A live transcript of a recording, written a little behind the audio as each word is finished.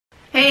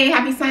Hey,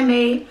 happy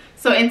Sunday.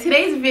 So in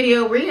today's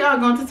video, we are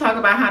going to talk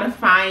about how to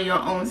find your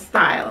own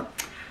style.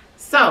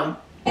 So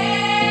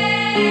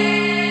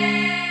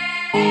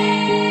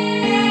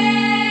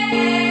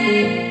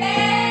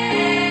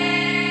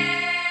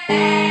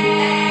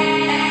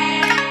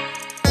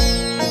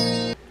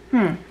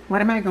what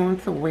am I going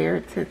to wear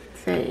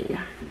today?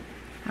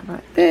 How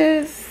about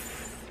this?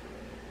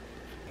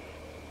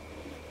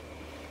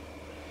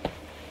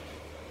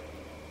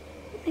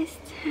 This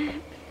top.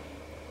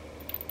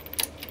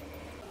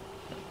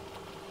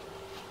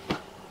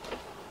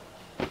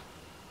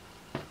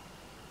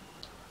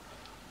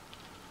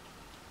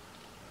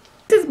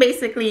 This is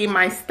basically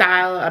my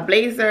style: a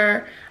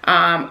blazer,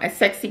 a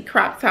sexy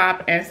crop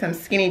top, and some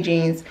skinny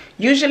jeans.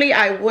 Usually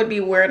I would be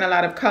wearing a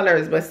lot of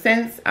colors, but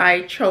since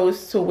I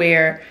chose to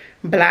wear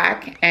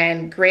black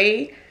and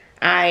gray,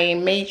 I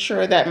made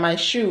sure that my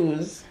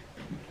shoes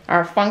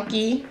are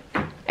funky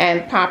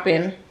and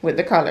popping with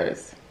the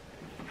colors.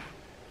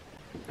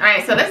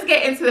 Alright, so let's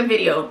get into the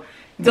video.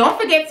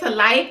 Don't forget to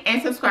like and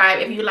subscribe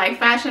if you like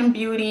fashion,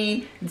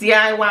 beauty,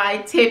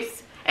 DIY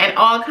tips, and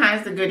all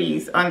kinds of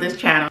goodies on this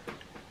channel.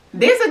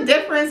 There's a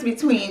difference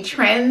between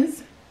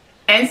trends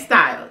and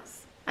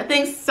styles. I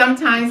think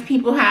sometimes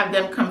people have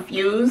them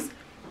confused.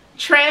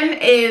 Trend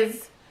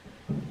is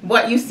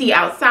what you see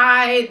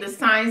outside, the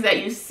signs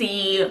that you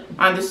see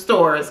on the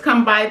stores.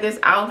 Come buy this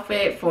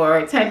outfit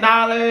for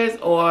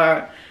 $10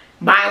 or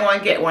buy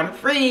one, get one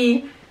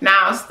free.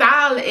 Now,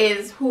 style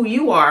is who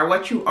you are,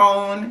 what you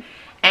own,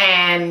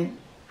 and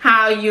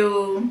how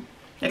you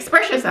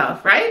express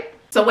yourself, right?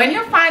 So when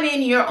you're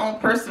finding your own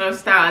personal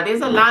style,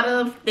 there's a lot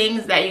of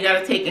things that you got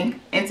to take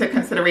into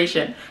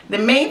consideration. The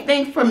main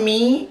thing for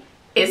me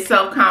is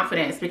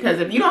self-confidence, because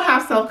if you don't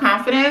have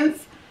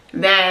self-confidence,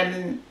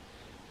 then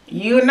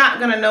you're not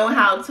going to know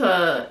how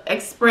to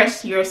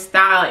express your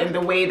style in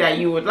the way that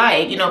you would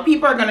like. You know,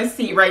 people are going to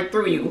see right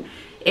through you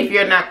if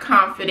you're not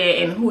confident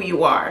in who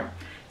you are.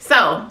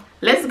 So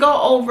let's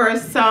go over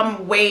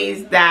some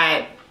ways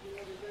that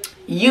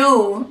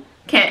you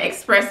can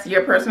express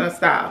your personal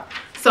style.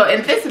 So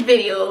in this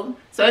video,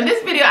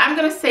 I'm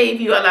going to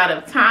save you a lot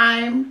of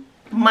time,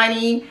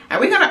 money, and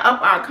we're going to up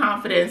our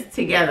confidence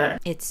together.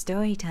 It's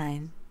story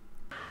time.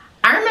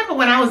 I remember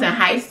when I was in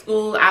high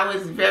school, I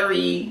was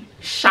very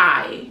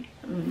shy,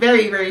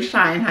 very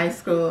shy in high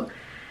school.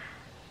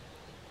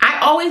 I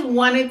always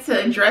wanted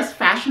to dress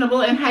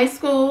fashionable in high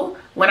school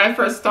when I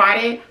first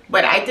started,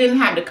 but I didn't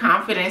have the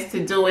confidence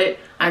to do it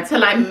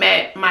until I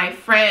met my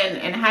friend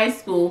in high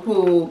school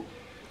who,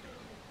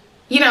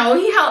 you know,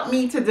 he helped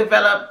me to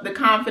develop the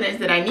confidence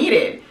that I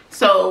needed.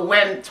 So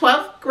when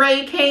 12th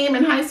grade came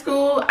in high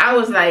school, I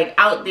was like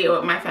out there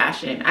with my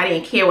fashion. I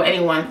didn't care what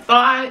anyone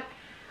thought.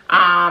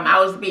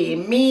 I was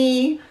being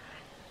me.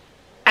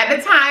 At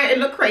the time, it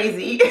looked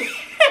crazy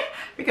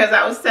because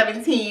I was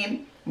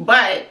 17,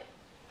 but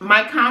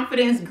my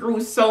confidence grew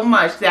so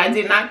much that I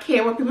did not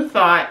care what people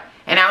thought,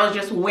 and I was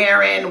just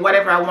wearing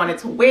whatever I wanted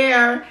to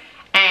wear,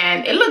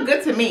 and it looked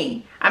good to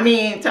me. I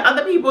mean, to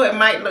other people it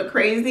might look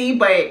crazy,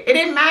 but it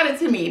didn't matter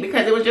to me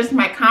because it was just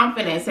my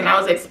confidence, and I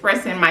was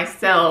expressing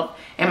myself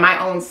and my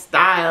own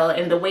style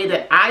in the way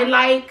that I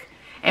like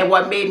and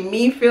what made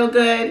me feel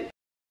good.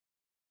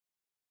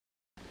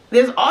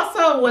 There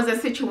also was a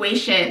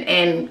situation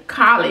in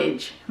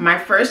college, my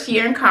first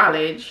year in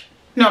college,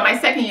 no, my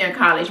second year in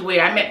college,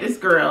 where I met this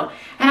girl,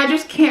 and I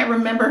just can't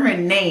remember her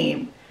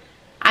name.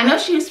 I know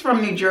she's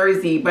from New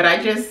Jersey, but I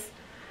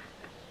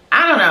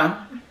don't know.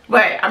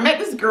 But I met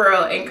this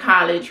girl in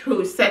college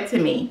who said to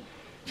me,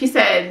 she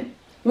said,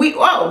 we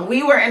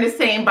were in the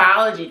same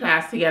biology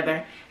class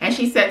together, and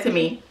she said to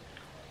me,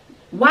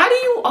 "Why do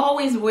you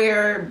always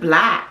wear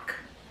black?"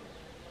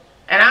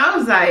 And I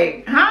was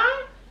like,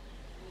 huh?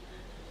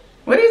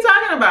 What are you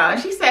talking about?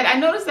 And she said, "I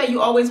noticed that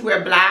you always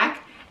wear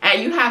black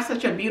and you have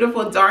such a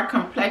beautiful dark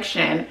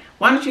complexion.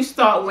 Why don't you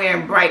start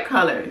wearing bright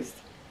colors?"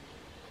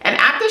 And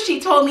after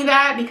she told me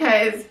that,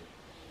 because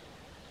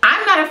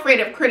I'm not afraid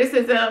of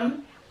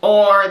criticism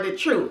or the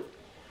truth.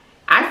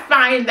 I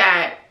find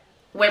that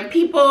when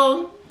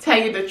people tell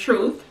you the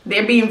truth,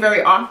 they're being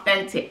very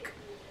authentic.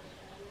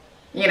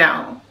 You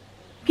know,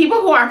 people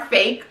who are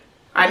fake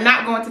are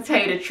not going to tell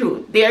you the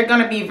truth. They're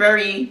going to be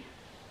very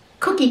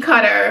cookie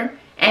cutter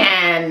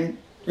and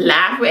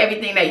laugh with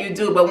everything that you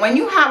do. But when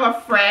you have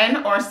a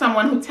friend or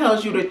someone who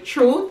tells you the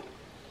truth,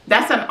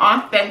 that's an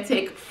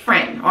authentic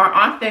friend or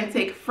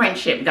authentic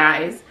friendship,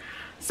 guys.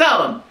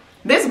 So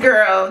this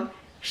girl,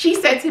 she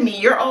said to me,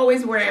 "You're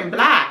always wearing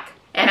black,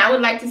 and I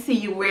would like to see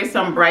you wear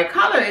some bright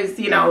colors,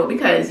 you know,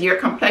 because your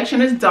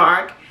complexion is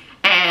dark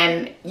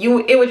and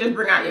it would just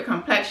bring out your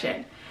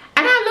complexion."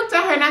 And I looked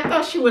at her and I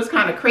thought she was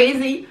kind of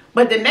crazy.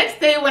 But the next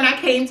day when I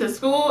came to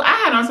school, I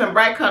had on some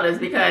bright colors,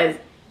 because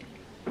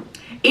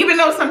even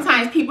though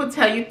sometimes people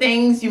tell you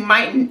things, you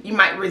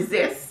might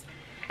resist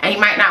and you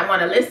might not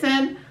want to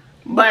listen,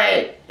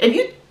 but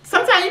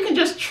sometimes you can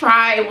just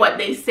try what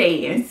they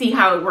say and see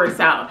how it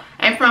works out.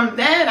 And from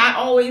then, I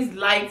always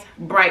liked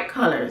bright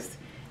colors,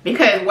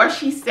 because what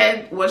she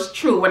said was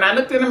true. When I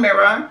looked in the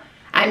mirror,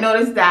 I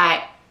noticed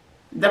that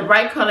the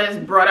bright colors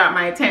brought out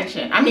my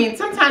attention. I mean,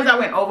 sometimes I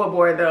went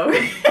overboard though.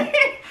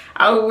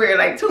 I would wear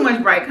like too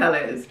much bright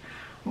colors.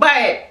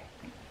 But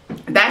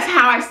that's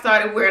how I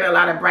started wearing a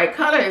lot of bright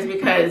colors,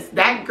 because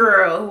that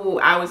girl who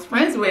I was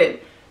friends with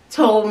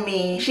told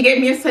me, she gave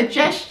me a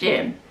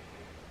suggestion.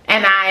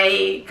 And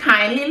I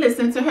kindly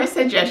listened to her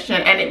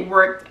suggestion and it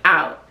worked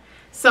out.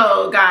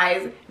 So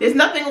guys, there's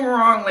nothing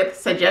wrong with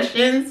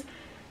suggestions.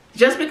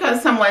 Just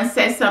because someone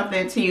says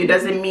something to you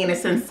doesn't mean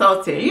it's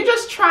insulting. You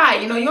just try,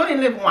 you know, you only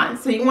live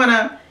once. So you want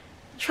to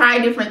try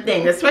different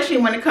things, especially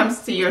when it comes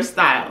to your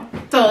style.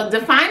 So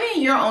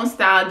defining your own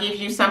style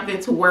gives you something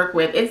to work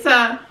with. It's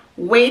a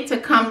way to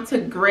come to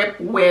grip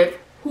with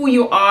who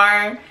you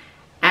are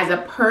as a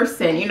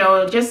person, you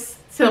know, just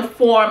to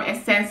form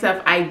a sense of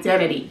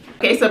identity.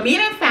 Okay, so being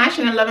in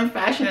fashion and loving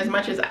fashion as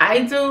much as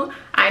I do,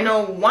 I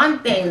know one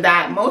thing,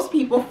 that most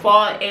people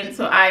fall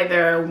into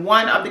either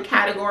one of the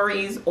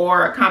categories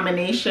or a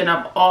combination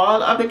of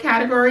all of the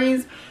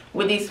categories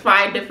with these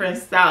 5 different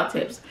style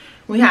tips.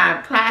 We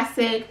have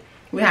classic,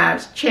 we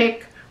have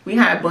chic, we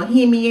have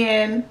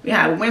bohemian, we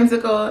have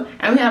whimsical,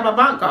 and we have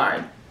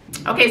avant-garde.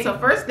 Okay, so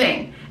first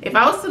thing, if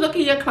I was to look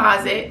at your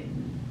closet,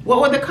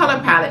 what would the color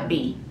palette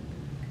be?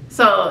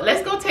 So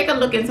let's go take a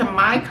look into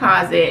my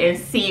closet and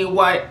see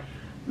what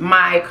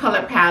my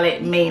color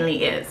palette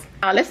mainly is.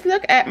 Now let's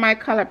look at my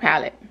color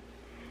palette.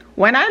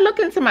 When I look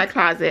into my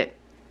closet,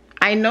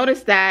 I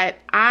notice that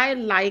I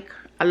like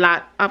a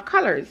lot of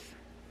colors.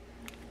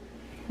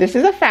 This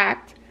is a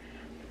fact.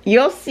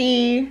 You'll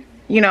see,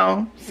 you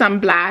know,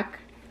 some black.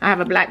 I have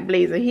a black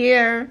blazer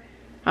here,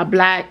 a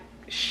black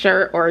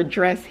shirt or a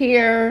dress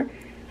here,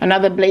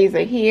 another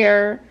blazer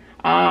here,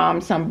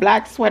 some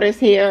black sweaters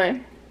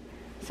here,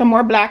 some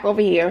more black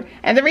over here.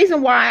 And the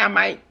reason why I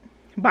might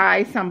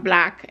buy some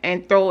black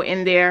and throw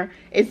in there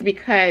is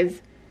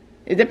because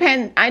it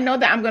depends. I know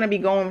that I'm going to be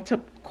going to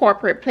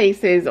corporate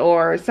places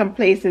or some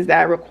places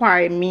that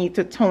require me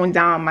to tone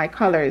down my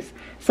colors.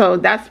 So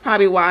that's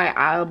probably why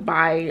I'll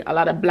buy a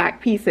lot of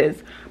black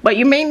pieces. But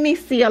you mainly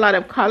see a lot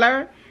of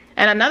color.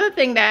 And another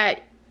thing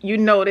that you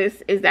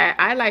notice is that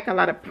I like a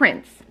lot of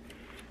prints.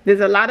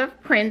 There's a lot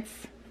of prints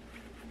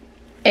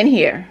in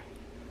here.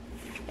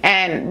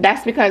 And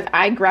that's because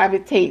I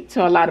gravitate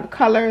to a lot of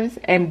colors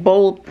and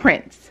bold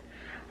prints.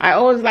 I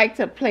always like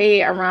to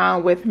play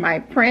around with my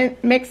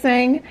print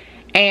mixing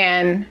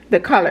and the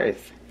colors.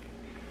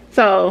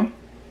 So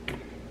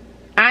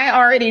I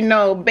already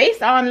know,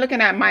 based on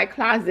looking at my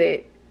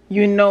closet,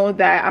 you know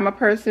that I'm a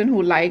person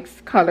who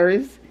likes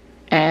colors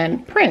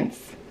and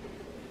prints.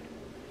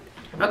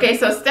 Okay,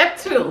 so step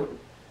 2.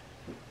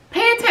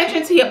 Pay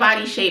attention to your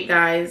body shape,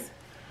 guys.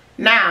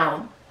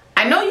 Now,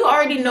 I know you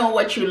already know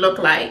what you look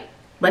like,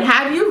 but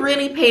have you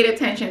really paid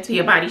attention to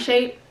your body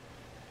shape?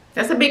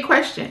 That's a big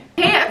question.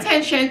 Pay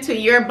attention to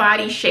your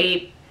body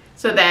shape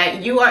so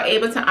that you are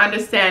able to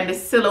understand the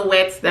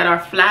silhouettes that are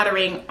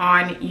flattering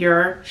on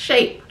your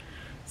shape.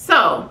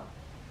 So,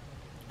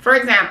 for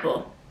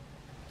example,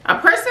 a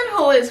person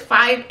who is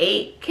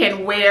 5'8"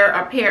 can wear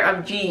a pair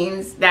of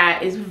jeans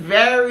that is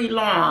very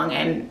long,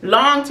 and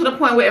long to the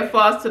point where it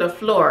falls to the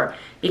floor,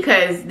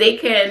 because they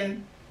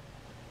can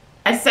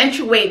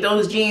accentuate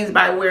those jeans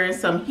by wearing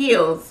some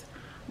heels.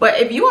 But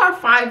if you are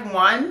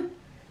 5'1"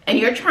 and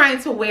you're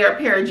trying to wear a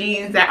pair of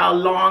jeans that are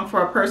long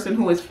for a person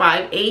who is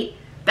 5'8",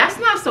 that's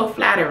not so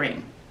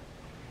flattering.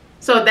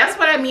 So that's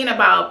what I mean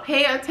about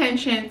pay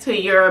attention to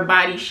your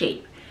body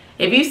shape.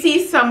 If you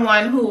see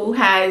someone who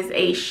has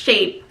a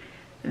shape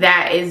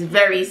that is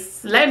very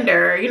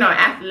slender, you know,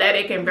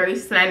 athletic and very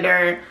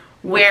slender,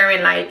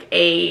 wearing like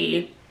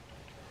a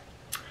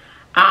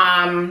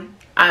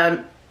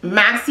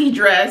maxi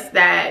dress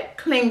that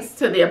clings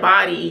to their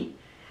body,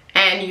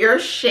 and your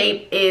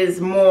shape is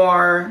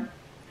more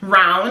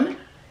round,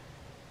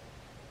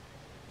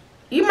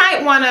 you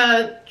might want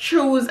to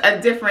choose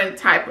a different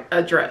type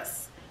of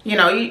dress. You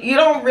know, you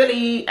don't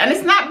really, and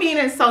it's not being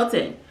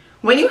insulting.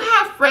 When you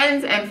have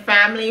friends and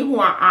family who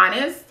are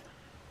honest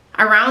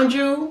around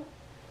you,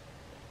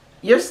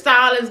 your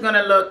style is going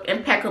to look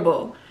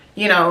impeccable.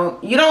 You know,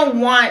 you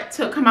don't want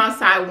to come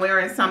outside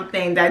wearing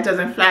something that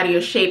doesn't flatter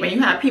your shape, and you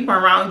have people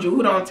around you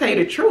who don't tell you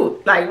the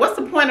truth. Like, what's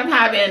the point of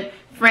having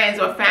friends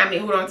or family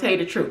who don't tell you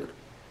the truth?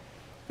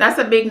 That's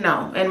a big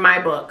no in my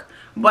book.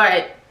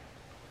 But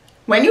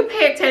when you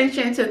pay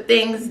attention to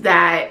things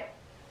that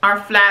are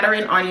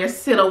flattering on your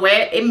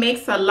silhouette, it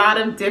makes a lot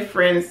of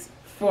difference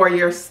for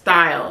your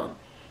style.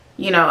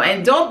 You know,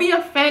 and don't be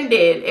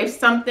offended if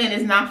something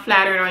is not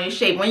flattering on your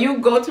shape. When you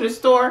go to the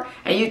store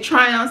and you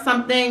try on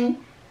something,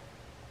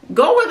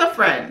 go with a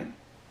friend.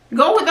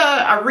 Go with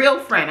a real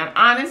friend, an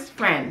honest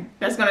friend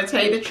that's going to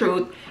tell you the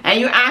truth. And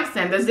you ask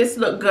them, does this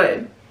look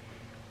good?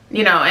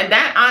 You know, and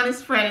that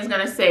honest friend is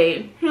going to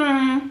say,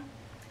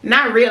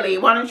 not really.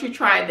 Why don't you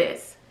try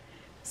this?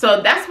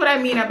 So that's what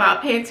I mean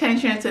about pay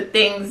attention to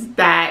things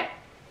that,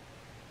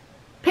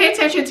 pay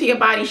attention to your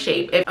body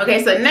shape.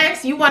 Okay, so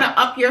next you want to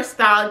up your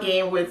style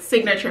game with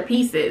signature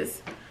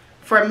pieces.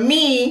 For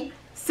me,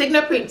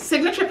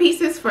 signature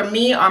pieces for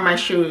me are my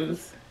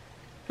shoes.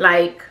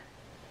 Like,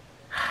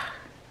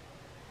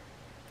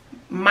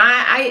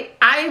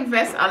 I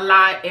invest a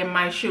lot in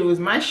my shoes.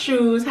 My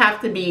shoes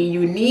have to be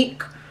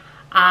unique,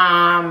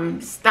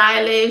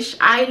 stylish.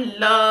 I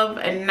love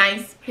a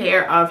nice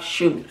pair of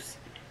shoes.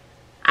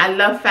 I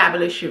love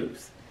fabulous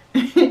shoes.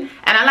 And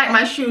I like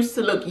my shoes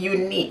to look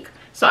unique.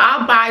 So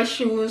I'll buy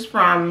shoes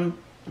from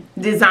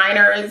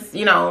designers,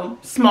 you know,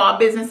 small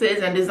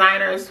businesses and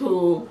designers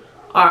who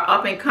are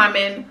up and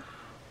coming,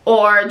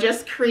 or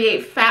just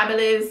create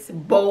fabulous,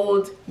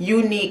 bold,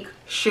 unique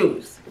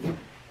shoes.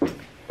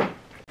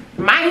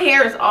 My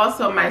hair is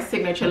also my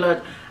signature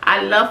look.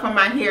 I love for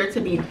my hair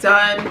to be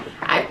done.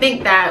 I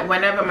think that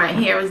whenever my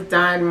hair is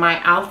done,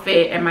 my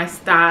outfit and my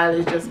style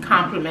is just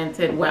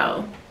complemented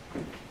well.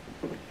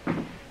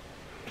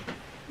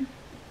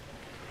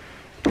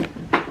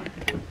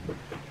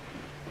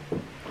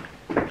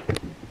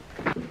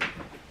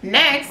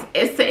 Next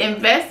is to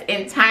invest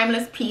in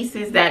timeless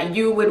pieces that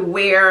you would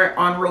wear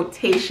on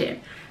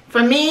rotation.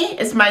 For me,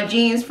 it's my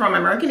jeans from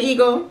American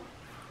Eagle.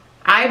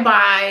 I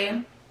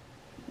buy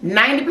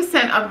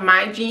 90% of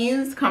my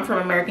jeans come from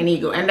American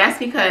Eagle, and that's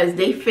because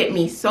they fit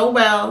me so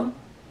well,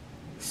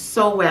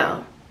 so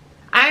well.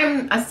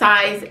 I'm a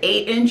size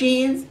 8 in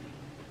jeans,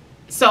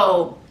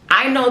 so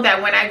I know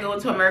that when I go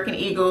to American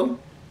Eagle,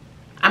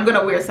 I'm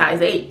gonna wear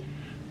size 8.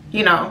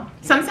 You know,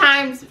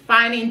 sometimes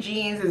finding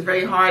jeans is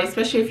very hard,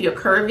 especially if you're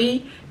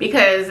curvy,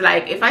 because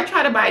like if I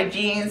try to buy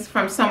jeans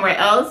from somewhere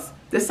else,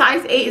 the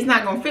size 8 is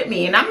not gonna fit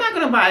me, and I'm not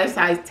gonna buy a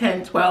size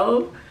 10,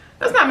 12.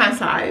 That's not my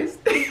size.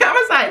 I'm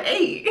a size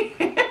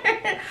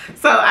 8.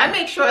 So I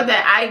make sure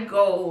that I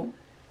go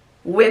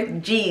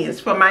with jeans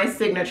for my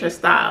signature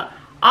style.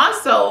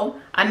 Also,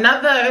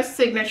 another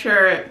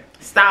signature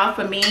style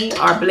for me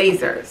are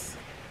blazers.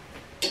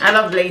 I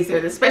love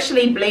blazers,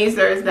 especially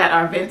blazers that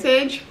are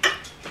vintage.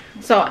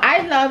 So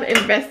I love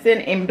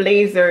investing in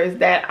blazers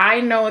that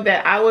I know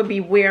that I would be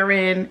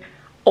wearing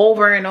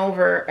over and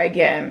over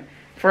again.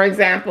 For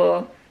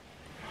example,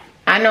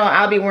 I know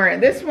I'll be wearing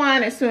this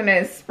one as soon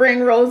as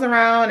spring rolls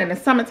around in the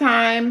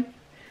summertime.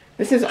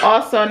 This is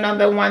also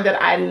another one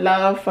that I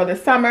love for the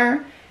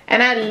summer.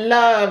 And I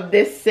love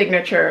this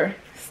signature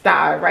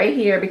style right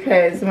here,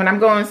 because when I'm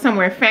going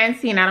somewhere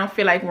fancy and I don't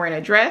feel like wearing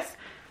a dress,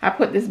 I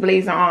put this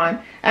blazer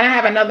on. And I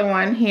have another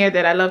one here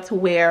that I love to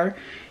wear,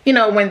 you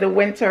know, when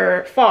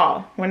the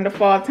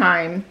fall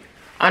time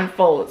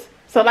unfolds.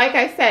 So like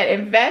I said,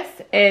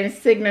 invest in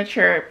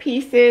signature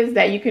pieces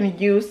that you can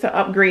use to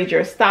upgrade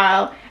your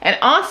style, and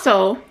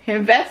also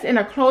invest in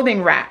a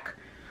clothing rack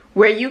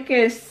where you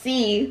can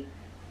see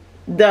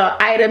the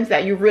items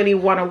that you really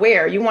want to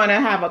wear. You want to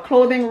have a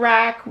clothing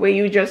rack where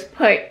you just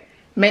put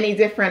many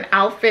different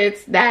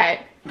outfits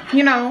that,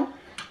 you know,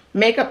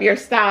 make up your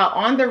style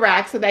on the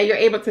rack so that you're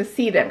able to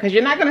see them, because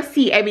you're not going to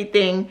see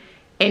everything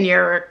in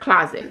your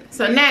closet.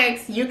 So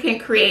next, you can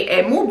create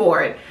a mood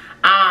board.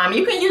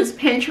 You can use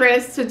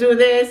Pinterest to do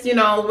this. You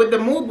know, with the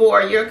mood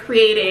board, you're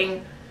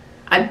creating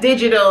a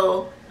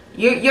digital,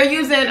 you're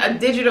using a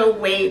digital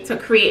way to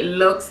create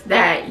looks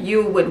that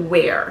you would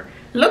wear,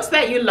 looks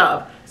that you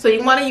love. So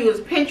you want to use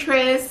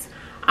Pinterest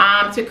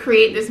to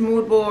create this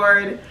mood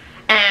board,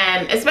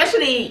 and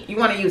especially you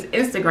want to use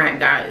Instagram,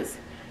 guys.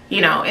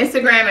 You know,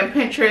 Instagram and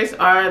Pinterest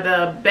are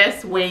the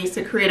best ways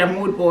to create a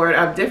mood board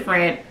of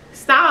different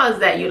styles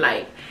that you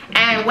like.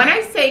 And when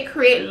I say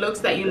create looks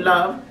that you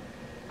love,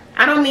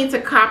 I don't mean to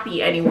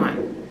copy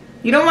anyone.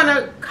 You don't want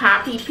to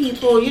copy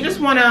people. You just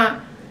want to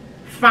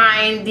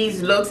find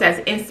these looks as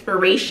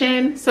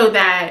inspiration, so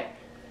that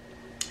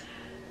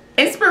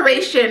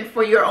inspiration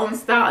for your own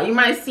style. You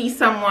might see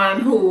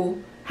someone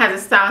who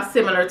has a style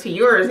similar to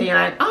yours and you're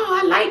like, oh,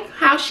 I like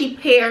how she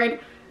paired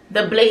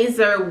the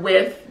blazer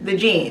with the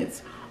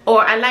jeans,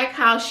 or I like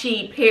how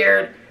she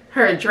paired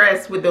her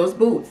dress with those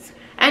boots.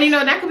 And you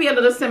know, that could be a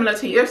little similar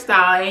to your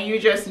style, and you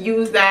just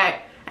use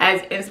that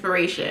as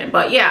inspiration.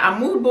 But yeah, a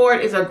mood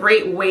board is a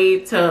great way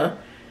to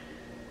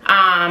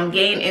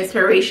gain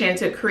inspiration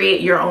to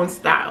create your own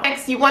style.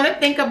 Next, you want to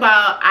think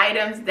about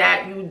items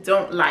that you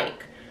don't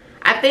like.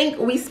 I think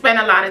we spend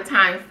a lot of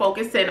time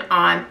focusing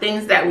on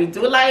things that we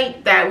do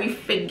like, that we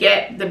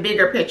forget the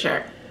bigger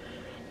picture.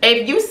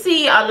 If you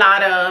see a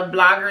lot of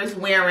bloggers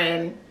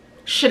wearing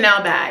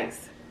Chanel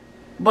bags,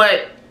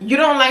 but you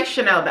don't like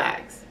Chanel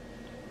bags,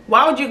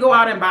 why would you go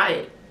out and buy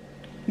it?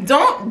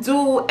 Don't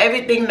do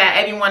everything that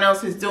everyone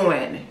else is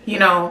doing. You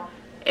know,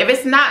 if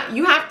it's not,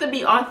 you have to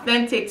be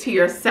authentic to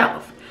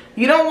yourself.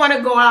 You don't want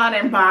to go out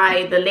and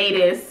buy the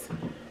latest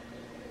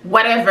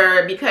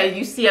whatever because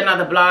you see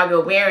another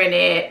blogger wearing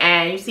it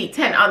and you see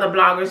 10 other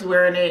bloggers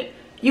wearing it.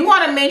 You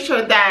want to make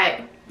sure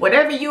that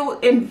whatever you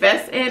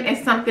invest in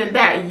is something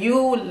that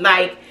you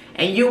like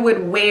and you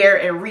would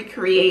wear and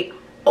recreate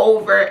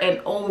over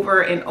and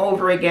over and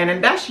over again.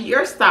 And that's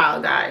your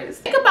style, guys.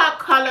 Think about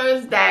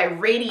colors that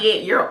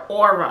radiate your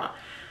aura.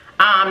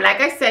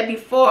 Like I said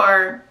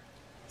before,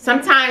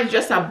 sometimes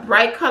just a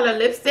bright color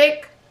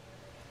lipstick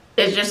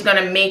is just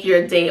gonna make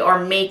your day or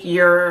make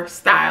your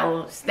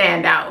style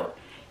stand out.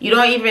 You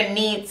don't even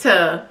need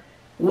to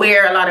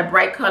wear a lot of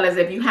bright colors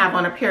if you have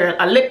on a pair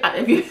of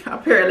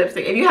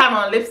lipstick. If you have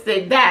on a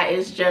lipstick that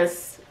is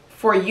just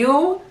for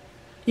you,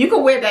 You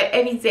could wear that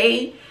every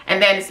day,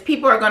 and then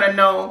people are gonna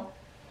know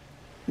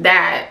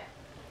that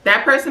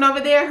that person over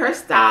there, her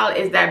style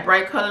is that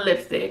bright color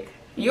lipstick.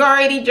 You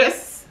already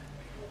just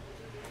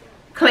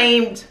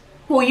claimed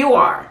who you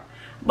are.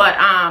 But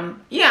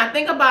yeah,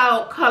 think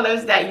about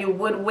colors that you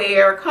would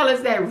wear,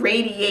 colors that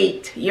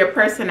radiate your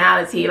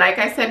personality. Like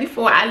I said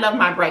before, I love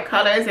my bright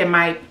colors and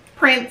my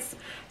prints,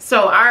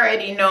 so I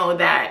already know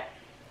that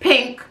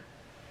pink,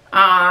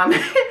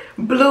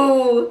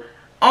 blue,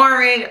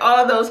 orange,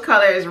 all those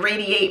colors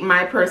radiate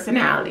my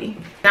personality.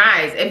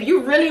 Guys, if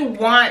you really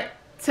want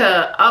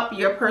to up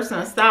your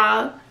personal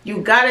style,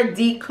 you gotta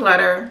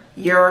declutter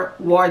your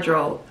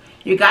wardrobe.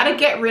 You gotta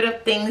get rid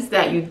of things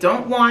that you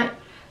don't want,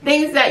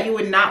 things that you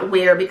would not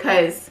wear,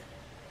 because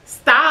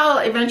style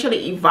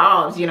eventually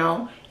evolves, you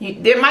know.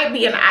 There might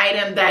be an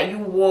item that you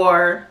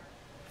wore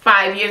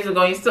 5 years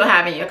ago and you still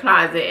have in your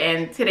closet,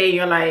 and today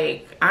you're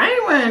like, I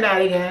ain't wearing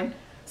that again.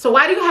 So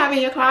why do you have it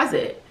in your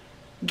closet?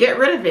 Get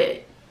rid of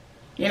it,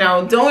 you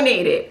know,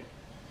 donate it.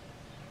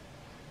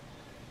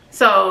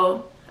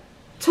 So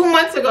 2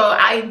 months ago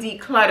I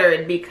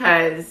decluttered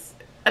because,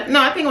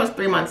 no, I think it was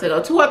 3 months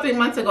ago, 2 or 3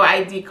 months ago,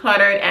 I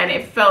decluttered, and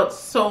it felt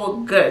so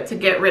good to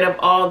get rid of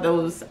all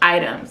those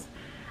items.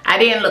 I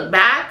didn't look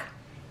back.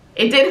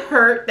 It did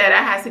hurt that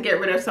I had to get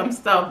rid of some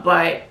stuff,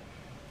 but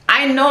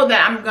I know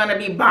that I'm gonna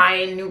be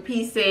buying new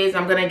pieces.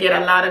 I'm gonna get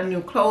a lot of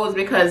new clothes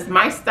because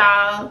my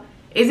style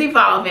is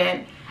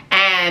evolving.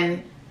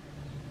 And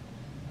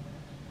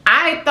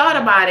I thought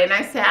about it and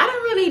I said, I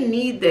don't really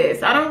need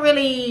this. I don't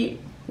really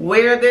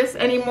wear this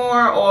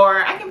anymore,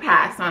 or I can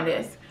pass on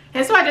this.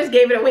 And so I just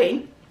gave it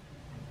away.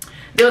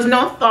 There was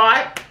no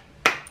thought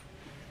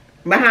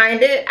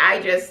behind it.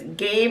 I just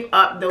gave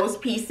up those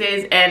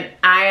pieces and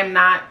I am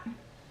not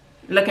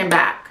looking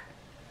back.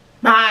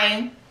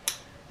 Bye.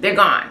 They're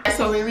gone.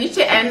 So we reached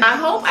the end. I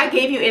hope I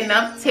gave you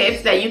enough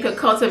tips that you could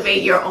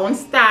cultivate your own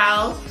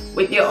style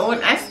with your own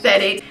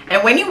aesthetic.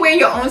 And when you wear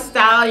your own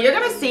style, you're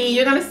gonna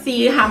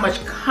see how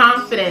much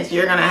confidence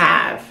you're gonna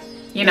have,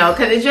 you know,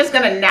 because it's just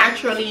gonna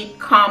naturally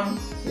come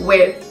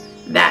with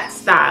that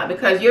style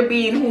because you're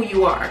being who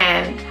you are.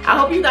 And I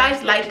hope you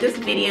guys like this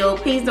video.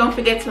 Please don't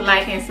forget to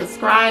like and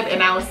subscribe,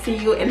 and I will see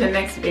you in the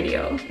next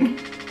video.